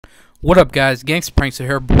What up, guys? GangstaPranksta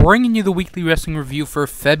here, bringing you the weekly wrestling review for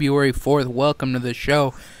February 4th. Welcome to the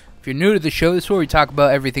show. If you're new to the show, this is where we talk about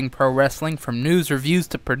everything pro wrestling, from news, reviews,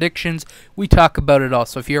 to predictions. We talk about it all.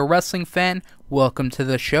 So if you're a wrestling fan, welcome to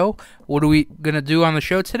the show. What are we going to do on the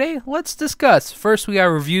show today? Let's discuss. First, we got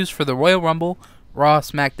reviews for the Royal Rumble, Raw,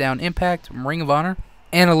 Smackdown, Impact, Ring of Honor,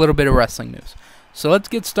 and a little bit of wrestling news. So let's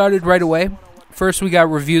get started right away. First, we got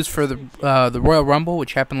reviews for the Royal Rumble,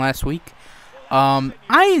 which happened last week.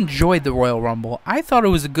 I enjoyed the Royal Rumble. I thought it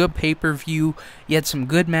was a good pay-per-view. You had some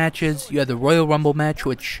good matches. You had the Royal Rumble match,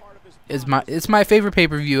 which is my favorite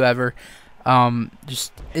pay-per-view ever. You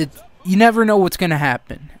never know what's gonna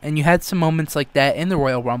happen, and you had some moments like that in the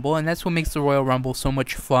Royal Rumble, and that's what makes the Royal Rumble so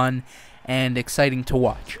much fun and exciting to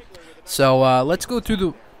watch. So let's go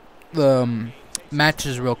through the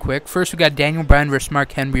matches real quick. First, we got Daniel Bryan versus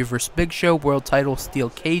Mark Henry versus Big Show World Title Steel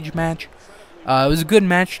Cage match. It was a good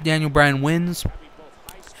match. Daniel Bryan wins.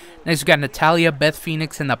 Next, we got Natalya, Beth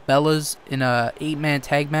Phoenix, and the Bellas in a 8-man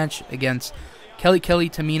tag match against Kelly,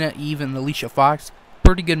 Tamina, Eve, and Alicia Fox.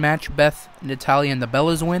 Pretty good match. Beth, Natalya, and the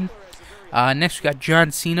Bellas win. Next, we got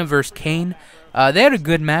John Cena versus Kane. They had a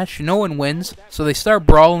good match. No one wins, so they start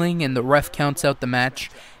brawling, and the ref counts out the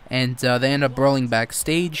match, and they end up brawling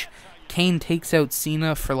backstage. Kane takes out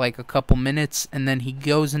Cena for like a couple minutes, and then he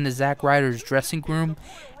goes into Zack Ryder's dressing room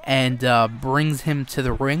and brings him to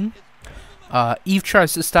the ring. Eve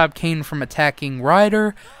tries to stop Kane from attacking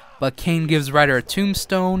Ryder, but Kane gives Ryder a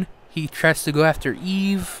tombstone. He tries to go after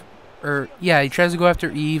Eve, and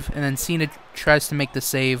then Cena tries to make the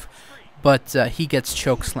save, but he gets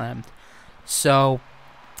chokeslammed. So,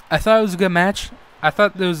 I thought it was a good match. I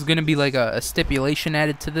thought there was going to be like a stipulation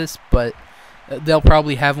added to this, but they'll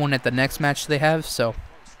probably have one at the next match they have, so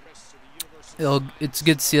it's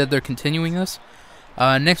good to see that they're continuing this.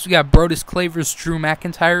 Next, we got Brodus Clay versus Drew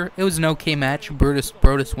McIntyre. It was an okay match.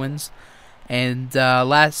 Brodus wins. And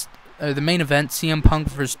the main event, CM Punk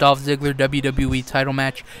versus Dolph Ziggler WWE title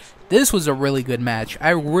match. This was a really good match.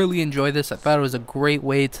 I really enjoyed this. I thought it was a great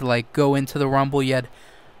way to go into the Rumble. You had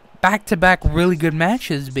back-to-back really good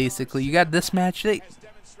matches, basically. You got this match.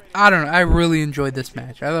 I don't know. I really enjoyed this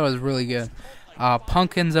match. I thought it was really good.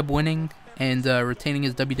 Punk ends up winning and retaining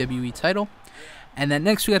his WWE title. And then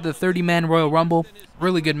next we got the 30-man Royal Rumble.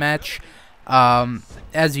 Really good match.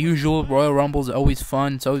 As usual, Royal Rumble is always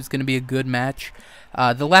fun. It's always going to be a good match.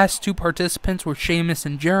 The last two participants were Sheamus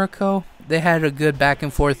and Jericho. They had a good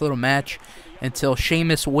back-and-forth little match until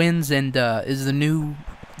Sheamus wins and is the new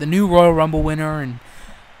Royal Rumble winner and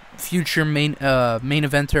future main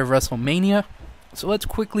eventer of WrestleMania. So let's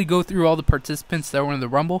quickly go through all the participants that were in the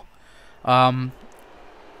Rumble.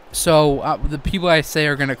 So the people I say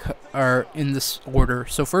are in this order.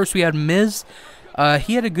 So first we had Miz.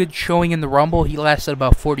 He had a good showing in the Rumble. He lasted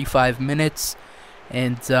about 45 minutes,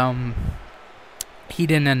 and he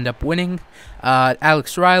didn't end up winning.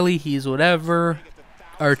 Alex Riley, he's whatever.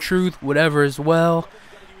 R-Truth, whatever as well.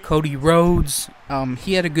 Cody Rhodes,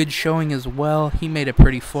 he had a good showing as well. He made it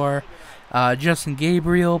pretty far. Justin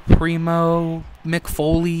Gabriel, Primo, Mick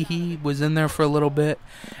Foley, he was in there for a little bit.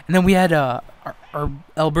 And then we had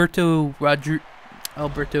Alberto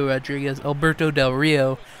Del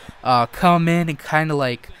Rio come in and kind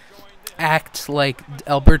of act like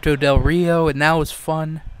Alberto Del Rio, and that was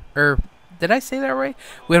fun. Or did I say that right?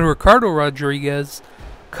 We had Ricardo Rodriguez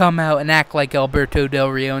come out and act like Alberto Del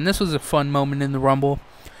Rio, and this was a fun moment in the Rumble.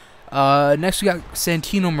 Next we got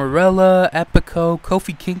Santino Marella, Epico,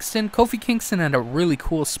 Kofi Kingston. Kofi Kingston had a really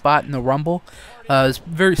cool spot in the Rumble. It's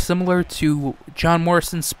very similar to John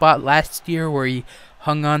Morrison's spot last year where he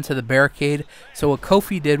hung on to the barricade. So what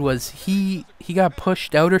Kofi did was he got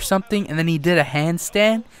pushed out or something, and then he did a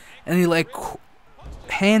handstand, and he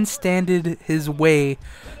handstanded his way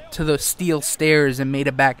to the steel stairs and made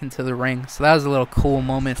it back into the ring. So that was a little cool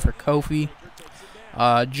moment for Kofi.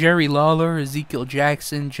 Jerry Lawler, Ezekiel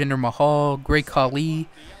Jackson, Jinder Mahal, Great Khali.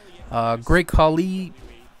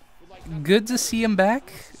 Good to see him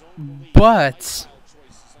back, but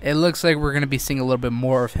it looks like we're going to be seeing a little bit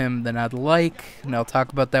more of him than I'd like, and I'll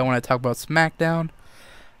talk about that when I talk about SmackDown.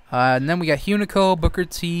 And then we got Hunico, Booker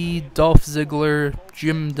T, Dolph Ziggler,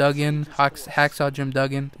 Jim Duggan, Hacksaw Jim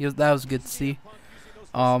Duggan. That was good to see.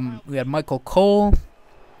 We had Michael Cole.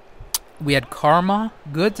 We had Karma.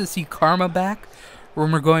 Good to see Karma back.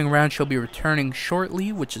 Rumor going around she'll be returning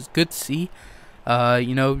shortly, which is good to see.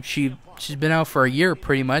 She's been out for a year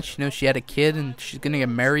pretty much. She had a kid and she's gonna get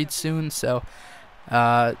married soon, so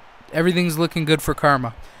everything's looking good for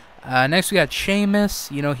Karma. Next we got Sheamus.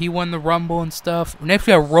 He won the Rumble and stuff. Next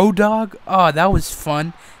we got Road Dogg. Oh, that was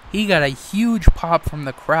fun. He got a huge pop from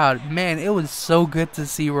the crowd. Man, it was so good to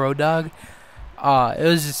see Road Dogg.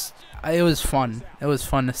 it was fun. It was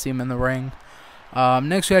fun to see him in the ring.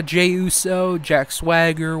 Next we got Jey Uso, Jack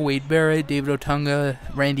Swagger, Wade Barrett, David Otunga,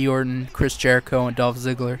 Randy Orton, Chris Jericho, and Dolph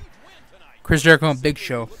Ziggler. Chris Jericho and Big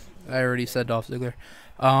Show. I already said Dolph Ziggler.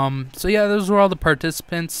 So yeah, those were all the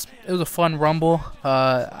participants. It was a fun Rumble.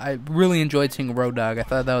 I really enjoyed seeing Road Dogg. I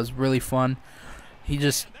thought that was really fun.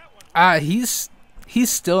 He's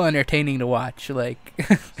still entertaining to watch. Like,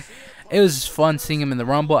 it was fun seeing him in the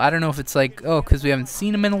Rumble. I don't know if it's like, because we haven't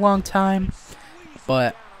seen him in a long time,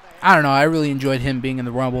 but I don't know. I really enjoyed him being in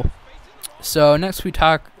the Rumble. So next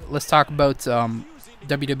let's talk about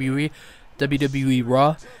WWE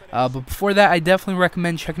RAW. But before that, I definitely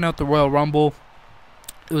recommend checking out the Royal Rumble.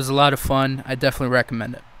 It was a lot of fun. I definitely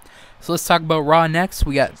recommend it. So let's talk about Raw next.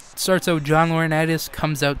 Starts out with John Laurinaitis,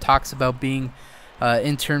 comes out, talks about being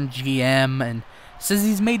interim GM, and says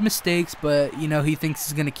he's made mistakes, but he thinks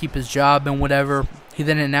he's gonna keep his job and whatever. He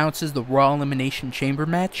then announces the Raw Elimination Chamber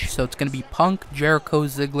match. So it's gonna be Punk, Jericho,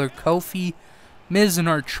 Ziggler, Kofi, Miz, and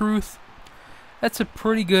R-Truth. That's a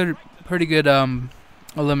pretty good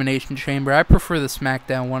Elimination Chamber. I prefer the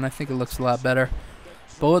SmackDown one. I think it looks a lot better.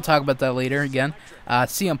 But we'll talk about that later again.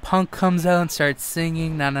 CM Punk comes out and starts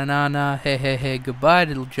singing, na na na na, hey hey hey, goodbye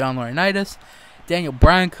to John Laurinaitis. Daniel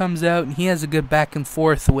Bryan comes out and he has a good back and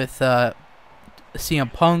forth with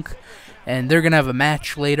CM Punk, and they're gonna have a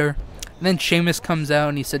match later. And then Sheamus comes out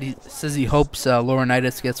and he says he hopes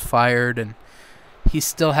Laurinaitis gets fired, and he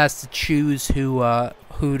still has to choose who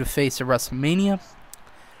to face at WrestleMania.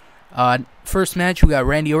 First match, we got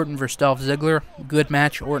Randy Orton versus Dolph Ziggler. Good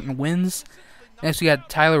match. Orton wins. Next, we got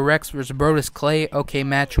Tyler Rex versus Brodus Clay. Okay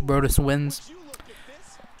match. Brodus wins.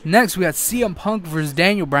 Next, we got CM Punk versus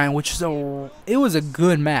Daniel Bryan, it was a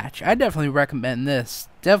good match. I definitely recommend this.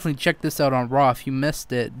 Definitely check this out on Raw if you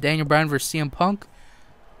missed it. Daniel Bryan versus CM Punk.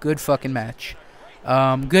 Good fucking match.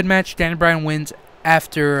 Good match. Daniel Bryan wins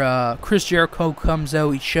after Chris Jericho comes out.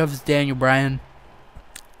 He shoves Daniel Bryan.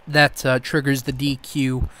 That triggers the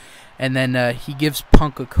DQ. And then he gives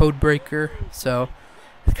Punk a code breaker. So,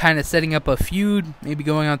 kind of setting up a feud. Maybe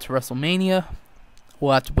going on to WrestleMania.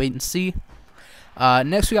 We'll have to wait and see.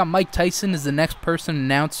 Next, we got Mike Tyson as the next person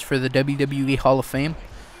announced for the WWE Hall of Fame.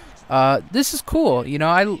 This is cool.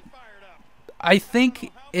 I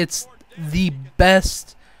think it's the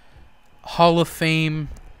best Hall of Fame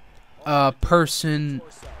person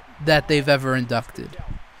that they've ever inducted.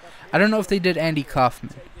 I don't know if they did Andy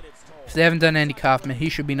Kaufman. If they haven't done Andy Kaufman, he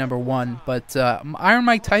should be number one. But Iron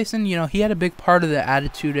Mike Tyson, he had a big part of the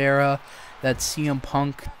Attitude Era, that CM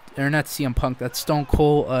Punk, or not CM Punk, that Stone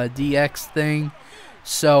Cold DX thing.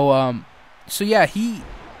 So yeah, he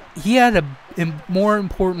had a more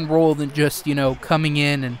important role than just, coming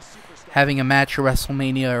in and having a match at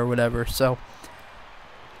WrestleMania or whatever. So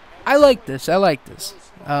I like this.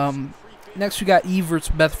 Next, we got Eve versus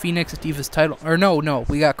Beth Phoenix, Divas title. Or no.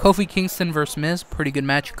 We got Kofi Kingston versus Miz. Pretty good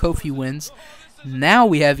match. Kofi wins. Now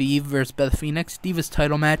we have Eve versus Beth Phoenix, Divas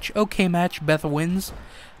title match. Okay match. Beth wins.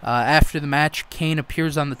 After the match, Kane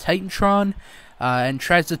appears on the Titantron and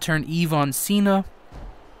tries to turn Eve on Cena.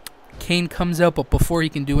 Kane comes out, but before he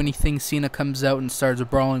can do anything, Cena comes out and starts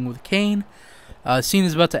brawling with Kane.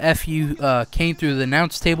 Cena's about to F-U Kane through the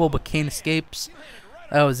announce table, but Kane escapes.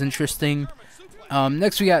 That was interesting.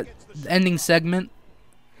 Next, we got the ending segment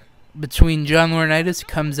between John Laurinaitis. He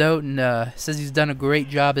comes out and says he's done a great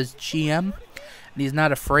job as GM, and he's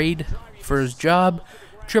not afraid for his job.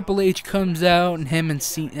 Triple H comes out, and him and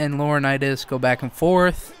Laurinaitis go back and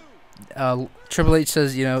forth. Triple H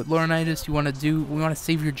says, Laurinaitis, we want to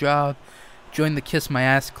save your job. Join the Kiss My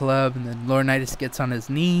Ass Club. And then Laurinaitis gets on his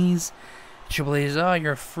knees. Triple H says, oh,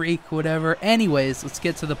 you're a freak, whatever. Anyways, let's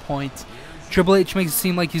get to the point. Triple H makes it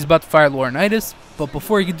seem like he's about to fire Laurinaitis, but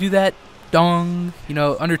before he can do that,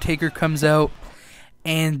 Undertaker comes out,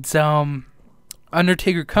 and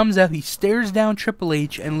Undertaker comes out, he stares down Triple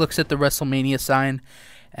H and looks at the WrestleMania sign,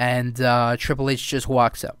 and Triple H just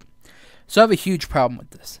walks up. So I have a huge problem with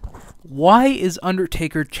this. Why is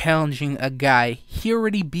Undertaker challenging a guy he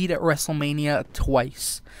already beat at WrestleMania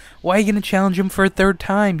twice? Why are you going to challenge him for a third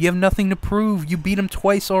time? You have nothing to prove. You beat him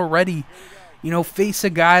twice already. Face a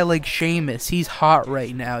guy like Sheamus. He's hot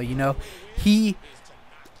right now,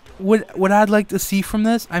 What I'd like to see from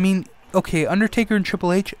this, okay, Undertaker and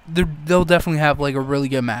Triple H, they'll definitely have, a really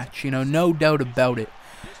good match, no doubt about it.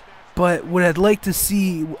 But what I'd like to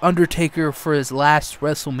see Undertaker for his last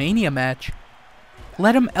WrestleMania match,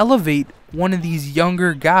 let him elevate one of these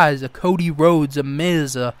younger guys, a Cody Rhodes, a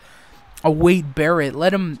Miz, a Wade Barrett.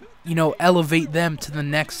 Let him, elevate them to the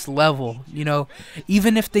next level.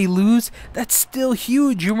 Even if they lose, that's still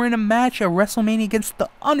huge. You were in a match at WrestleMania against The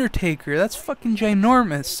Undertaker. That's fucking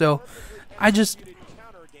ginormous. So, I just,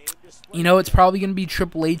 it's probably going to be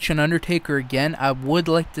Triple H and Undertaker again. I would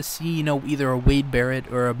like to see, either a Wade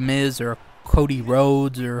Barrett or a Miz or a Cody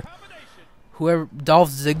Rhodes or whoever, Dolph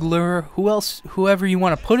Ziggler, whoever you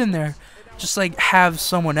want to put in there. Just, have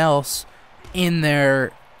someone else in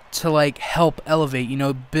there to, help elevate,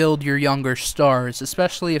 build your younger stars,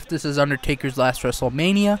 especially if this is Undertaker's last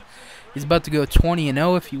WrestleMania. He's about to go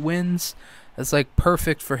 20-0 if he wins. That's,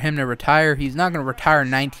 perfect for him to retire. He's not going to retire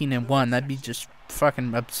 19-1. That'd be just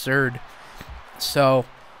fucking absurd. So,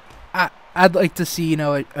 I'd like to see,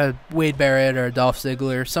 a Wade Barrett or a Dolph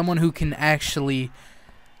Ziggler, someone who can actually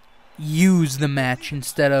use the match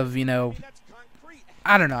instead of,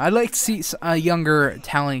 I don't know. I'd like to see a younger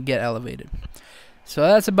talent get elevated. So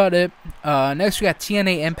that's about it. Next we got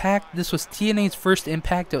TNA Impact. This was TNA's first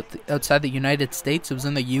Impact outside the United States. It was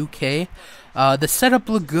in the UK. The setup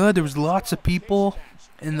looked good. There was lots of people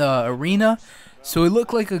in the arena. So it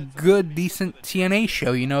looked like a good, decent TNA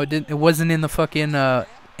show. It wasn't in the fucking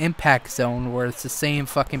Impact zone where it's the same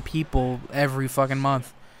fucking people every fucking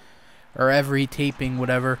month. Or every taping,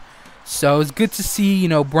 whatever. So it was good to see,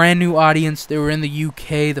 brand new audience. They were in the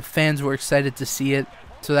UK. The fans were excited to see it.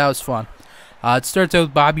 So that was fun. It starts out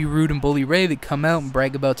with Bobby Roode and Bully Ray. They come out and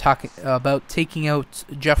brag about taking out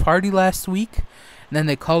Jeff Hardy last week. And then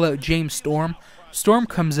they call out James Storm. Storm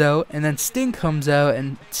comes out, and then Sting comes out,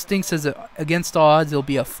 and Sting says that against all odds, it'll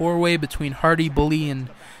be a four-way between Hardy, Bully, and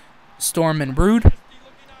Storm and Roode.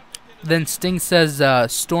 Then Sting says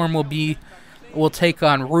Storm will take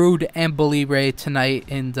on Roode and Bully Ray tonight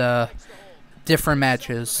in different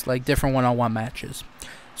matches, different one-on-one matches.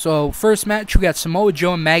 So, first match, we got Samoa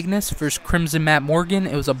Joe and Magnus versus Crimson Matt Morgan.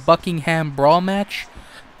 It was a Buckingham Brawl match.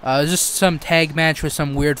 It was just some tag match with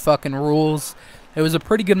some weird fucking rules. It was a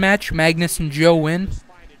pretty good match. Magnus and Joe win,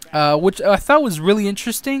 which I thought was really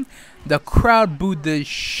interesting. The crowd booed the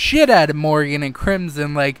shit out of Morgan and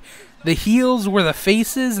Crimson. The heels were the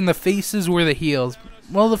faces, and the faces were the heels.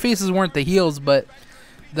 Well, the faces weren't the heels, but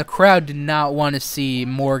the crowd did not want to see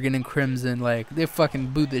Morgan and Crimson. They fucking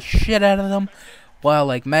booed the shit out of them.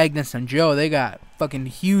 While, Magnus and Joe, they got fucking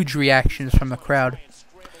huge reactions from the crowd.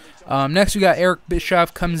 Next, we got Eric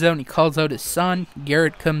Bischoff comes out and he calls out his son.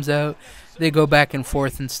 Garrett comes out. They go back and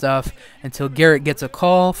forth and stuff until Garrett gets a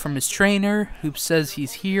call from his trainer who says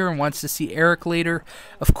he's here and wants to see Eric later.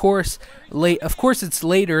 Of course it's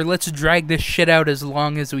later. Let's drag this shit out as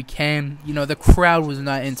long as we can. The crowd was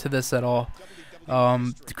not into this at all.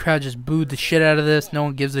 The crowd just booed the shit out of this. No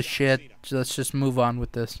one gives a shit. So let's just move on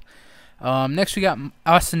with this. Next we got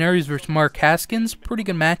Austin Aries versus Mark Haskins. Pretty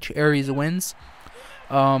good match. Aries wins.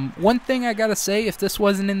 One thing I gotta say, if this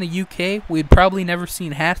wasn't in the UK, we'd probably never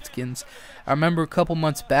seen Haskins. I remember a couple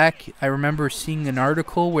months back, I remember seeing an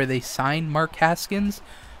article where they signed Mark Haskins.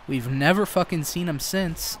 We've never fucking seen him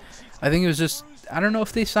since. I think it was just, I don't know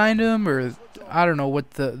if they signed him or I don't know what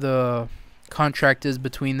the contract is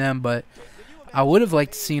between them, but I would have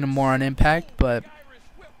liked to seen him more on Impact, but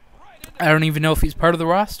I don't even know if he's part of the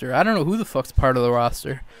roster. I don't know who the fuck's part of the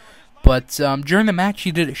roster. But during the match,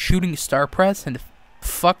 he did a shooting star press and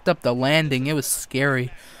fucked up the landing. It was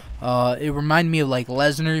scary. It reminded me of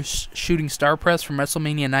Lesnar's shooting star press from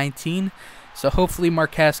WrestleMania 19. So hopefully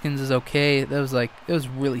Mark Haskins is okay. It was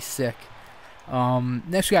really sick.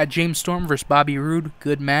 Next we got James Storm versus Bobby Roode.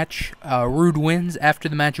 Good match. Roode wins. After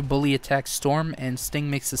the match, Bully attacks Storm and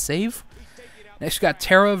Sting makes a save. Next we got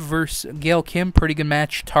Tara versus Gail Kim. Pretty good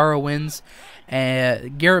match. Tara wins.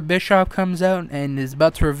 Garrett Bischoff comes out and is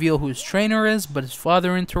about to reveal who his trainer is, but his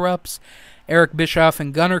father interrupts. Eric Bischoff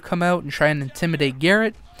and Gunner come out and try and intimidate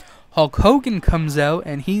Garrett. Hulk Hogan comes out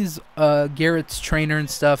and he's Garrett's trainer and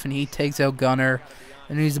stuff, and he takes out Gunner,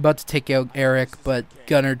 and he's about to take out Eric, but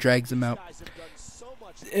Gunner drags him out.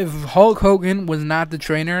 If Hulk Hogan was not the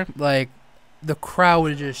trainer, the crowd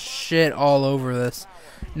would just shit all over this.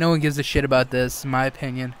 No one gives a shit about this, in my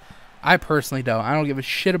opinion. I personally don't. I don't give a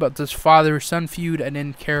shit about this father-son feud. I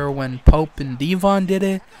didn't care when Pope and Devon did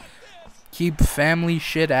it. Keep family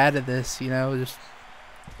shit out of this, Just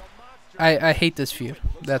I hate this feud.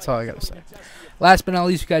 That's all I gotta say. Last but not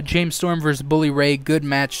least, we got James Storm versus Bully Ray. Good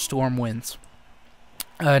match. Storm wins.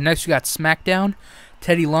 Next, we got SmackDown.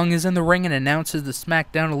 Teddy Long is in the ring and announces the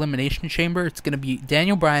SmackDown Elimination Chamber. It's going to be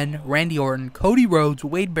Daniel Bryan, Randy Orton, Cody Rhodes,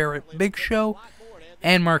 Wade Barrett, Big Show,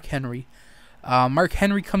 and Mark Henry. Mark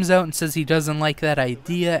Henry comes out and says he doesn't like that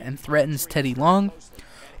idea and threatens Teddy Long.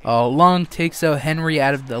 Long takes out Henry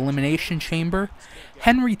out of the Elimination Chamber.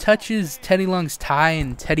 Henry touches Teddy Long's tie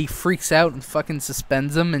and Teddy freaks out and fucking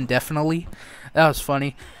suspends him indefinitely. That was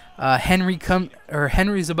funny.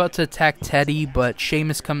 Henry's about to attack Teddy, but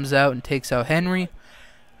Sheamus comes out and takes out Henry.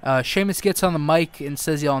 Sheamus gets on the mic and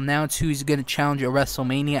says he'll announce who he's going to challenge at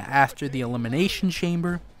WrestleMania after the Elimination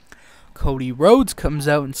Chamber. Cody Rhodes comes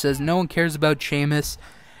out and says no one cares about Sheamus.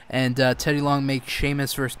 And Teddy Long makes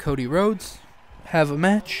Sheamus versus Cody Rhodes have a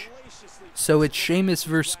match. So it's Sheamus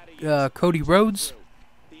versus Cody Rhodes.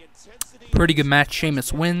 Pretty good match.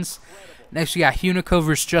 Sheamus wins. Next we got Hunico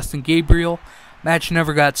versus Justin Gabriel. Match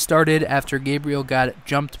never got started after Gabriel got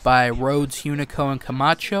jumped by Rhodes, Hunico, and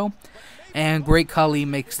Camacho. And Great Khali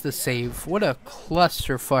makes the save. What a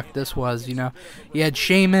clusterfuck this was, you know. You had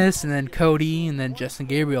Sheamus, and then Cody, and then Justin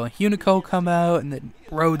Gabriel and Hunico come out, and then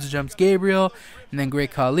Rhodes jumps Gabriel, and then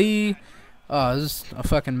Great Khali. Oh, this is a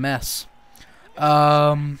fucking mess.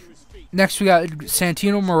 Next we got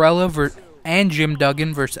Santino Marella and Jim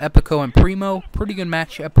Duggan versus Epico and Primo. Pretty good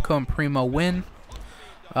match. Epico and Primo win.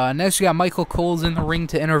 Next we got Michael Cole's in the ring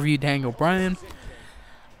to interview Daniel Bryan.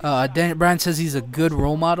 Daniel Bryan says he's a good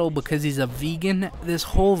role model because he's a vegan. This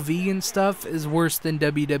whole vegan stuff is worse than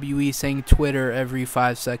WWE saying Twitter every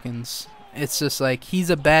 5 seconds. It's just like, he's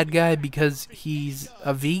a bad guy because he's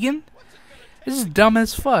a vegan? This is dumb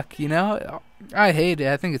as fuck, you know? I hate it.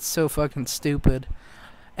 I think it's so fucking stupid.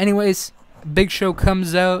 Anyways, Big Show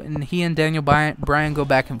comes out and he and Daniel Bryan go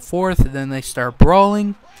back and forth, and then they start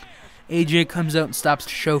brawling. AJ comes out and stops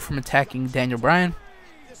the show from attacking Daniel Bryan.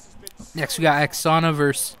 Next we got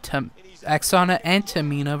Axana and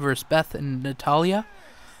Tamina versus Beth and Natalya.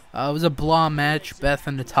 It was a blah match. Beth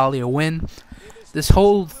and Natalya win. This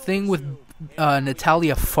whole thing with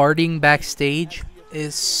Natalya farting backstage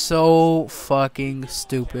is so fucking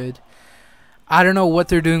stupid. I don't know what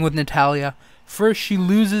they're doing with Natalya. First she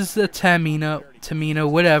loses to Tamina,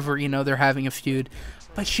 whatever, you know, they're having a feud.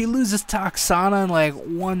 But she loses to Axana in like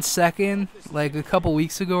 1 second, like a couple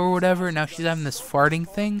weeks ago or whatever. Now she's having this farting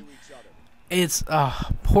thing. It's,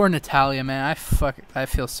 poor Natalya, man. I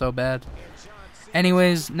feel so bad.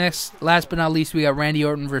 Anyways, last but not least, we got Randy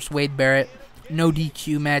Orton versus Wade Barrett. No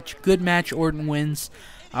DQ match. Good match. Orton wins.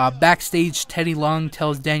 Backstage, Teddy Long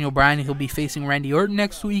tells Daniel Bryan he'll be facing Randy Orton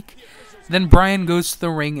next week. Then Bryan goes to the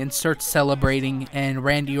ring and starts celebrating, and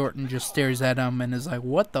Randy Orton just stares at him and is like,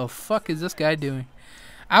 what the fuck is this guy doing?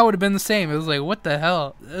 I would have been the same. It was like, what the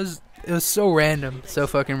hell? It was so random. So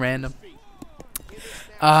fucking random.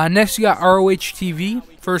 Next, we got ROH TV.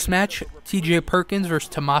 First match, TJ Perkins versus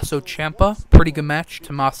Tommaso Ciampa. Pretty good match.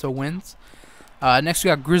 Tommaso wins. Next, we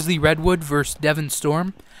got Grizzly Redwood versus Devon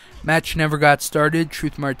Storm. Match never got started.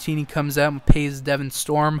 Truth Martini comes out and pays Devon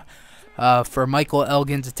Storm for Michael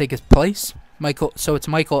Elgin to take his place. So it's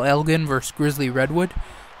Michael Elgin versus Grizzly Redwood.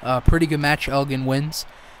 Pretty good match. Elgin wins.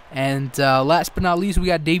 And last but not least, we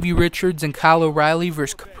got Davey Richards and Kyle O'Reilly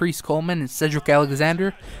versus Caprice Coleman and Cedric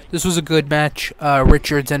Alexander. This was a good match.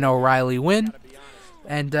 Richards and O'Reilly win.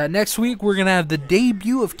 And next week, we're going to have the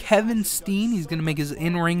debut of Kevin Steen. He's going to make his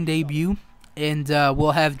in-ring debut. And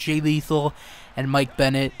we'll have Jay Lethal and Mike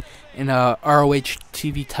Bennett in a ROH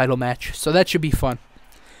TV title match. So that should be fun.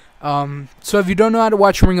 So if you don't know how to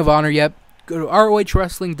watch Ring of Honor yet, go to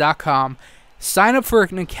ROHWrestling.com. Sign up for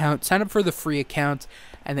an account. Sign up for the free account.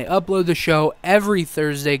 And they upload the show every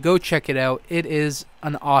Thursday. Go check it out. It is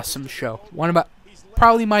an awesome show.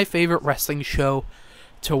 Probably my favorite wrestling show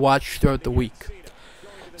to watch throughout the week.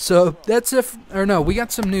 So that's it. We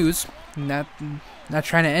got some news. Not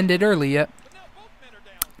trying to end it early yet.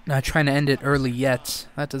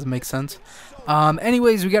 That doesn't make sense.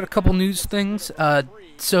 Anyways, we got a couple news things.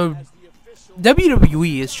 So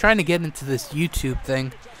WWE is trying to get into this YouTube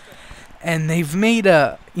thing. And they've made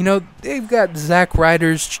they've got Zack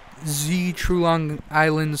Ryder's Z True Long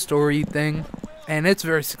Island story thing. And it's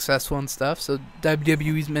very successful and stuff. So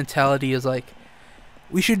WWE's mentality is like,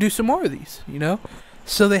 we should do some more of these, you know?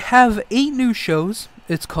 So they have 8 new shows.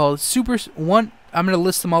 It's called I'm going to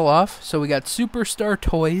list them all off. So we got Superstar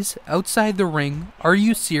Toys, Outside the Ring, Are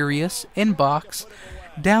You Serious, Inbox,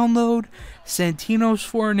 Download, Santino's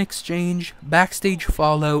Foreign Exchange, Backstage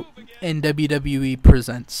Fallout, and WWE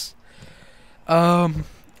Presents.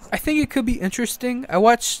 I think it could be interesting. I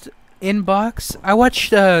watched Inbox. I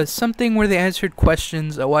watched something where they answered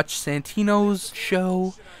questions. I watched Santino's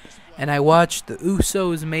show, and I watched the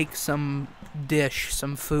Usos make some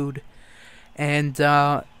food, and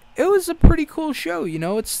it was a pretty cool show. You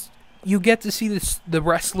know, you get to see the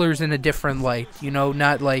wrestlers in a different light. You know,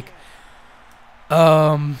 not like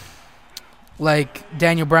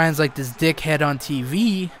Daniel Bryan's like this dickhead on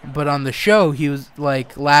TV, but on the show he was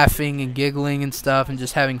like laughing and giggling and stuff and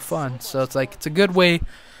just having fun. So it's a good way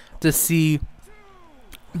to see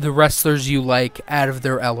the wrestlers you like out of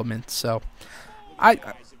their element. So I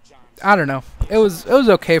don't know. It was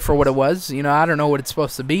okay for what it was. You know, I don't know what it's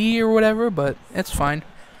supposed to be or whatever, but it's fine.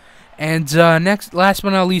 And last but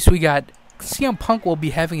not least, we got CM Punk will be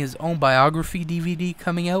having his own biography DVD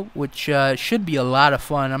coming out, which should be a lot of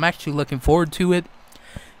fun. I'm actually looking forward to it.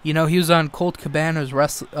 You know, he was on Colt Cabana's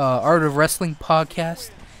Art of Wrestling podcast,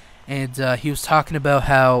 and he was talking about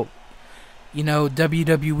how, you know,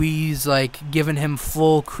 WWE's like giving him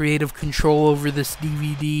full creative control over this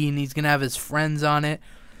DVD, and he's gonna have his friends on it.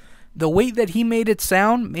 The way that he made it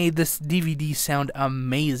sound made this DVD sound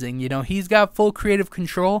amazing. You know, he's got full creative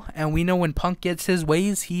control, and we know when Punk gets his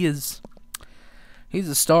ways, he's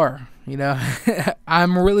a star. You know,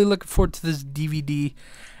 I'm really looking forward to this DVD.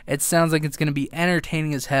 It sounds like it's going to be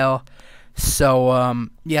entertaining as hell. So,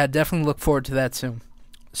 yeah, definitely look forward to that soon.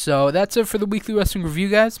 So, that's it for the Weekly Wrestling Review,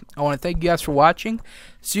 guys. I want to thank you guys for watching.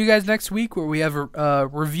 See you guys next week, where we have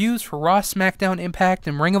reviews for Raw, SmackDown, Impact,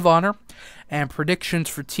 and Ring of Honor, and predictions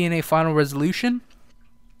for TNA Final Resolution.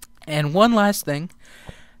 And one last thing.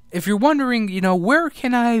 If you're wondering, you know, where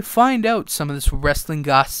can I find out some of this wrestling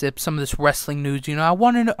gossip, some of this wrestling news? You know, I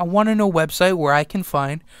want to know a website where I can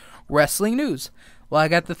find wrestling news. Well, I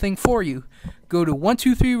got the thing for you. Go to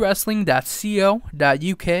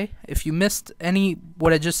 123wrestling.co.uk. If you missed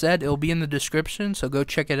what I just said, it'll be in the description, so go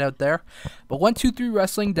check it out there. But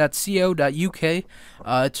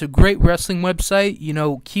 123wrestling.co.uk, it's a great wrestling website. You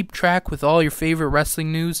know, keep track with all your favorite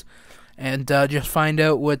wrestling news, and just find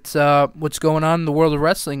out what's going on in the world of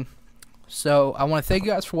wrestling. So I want to thank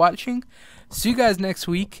you guys for watching. See you guys next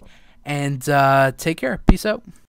week, and take care. Peace out.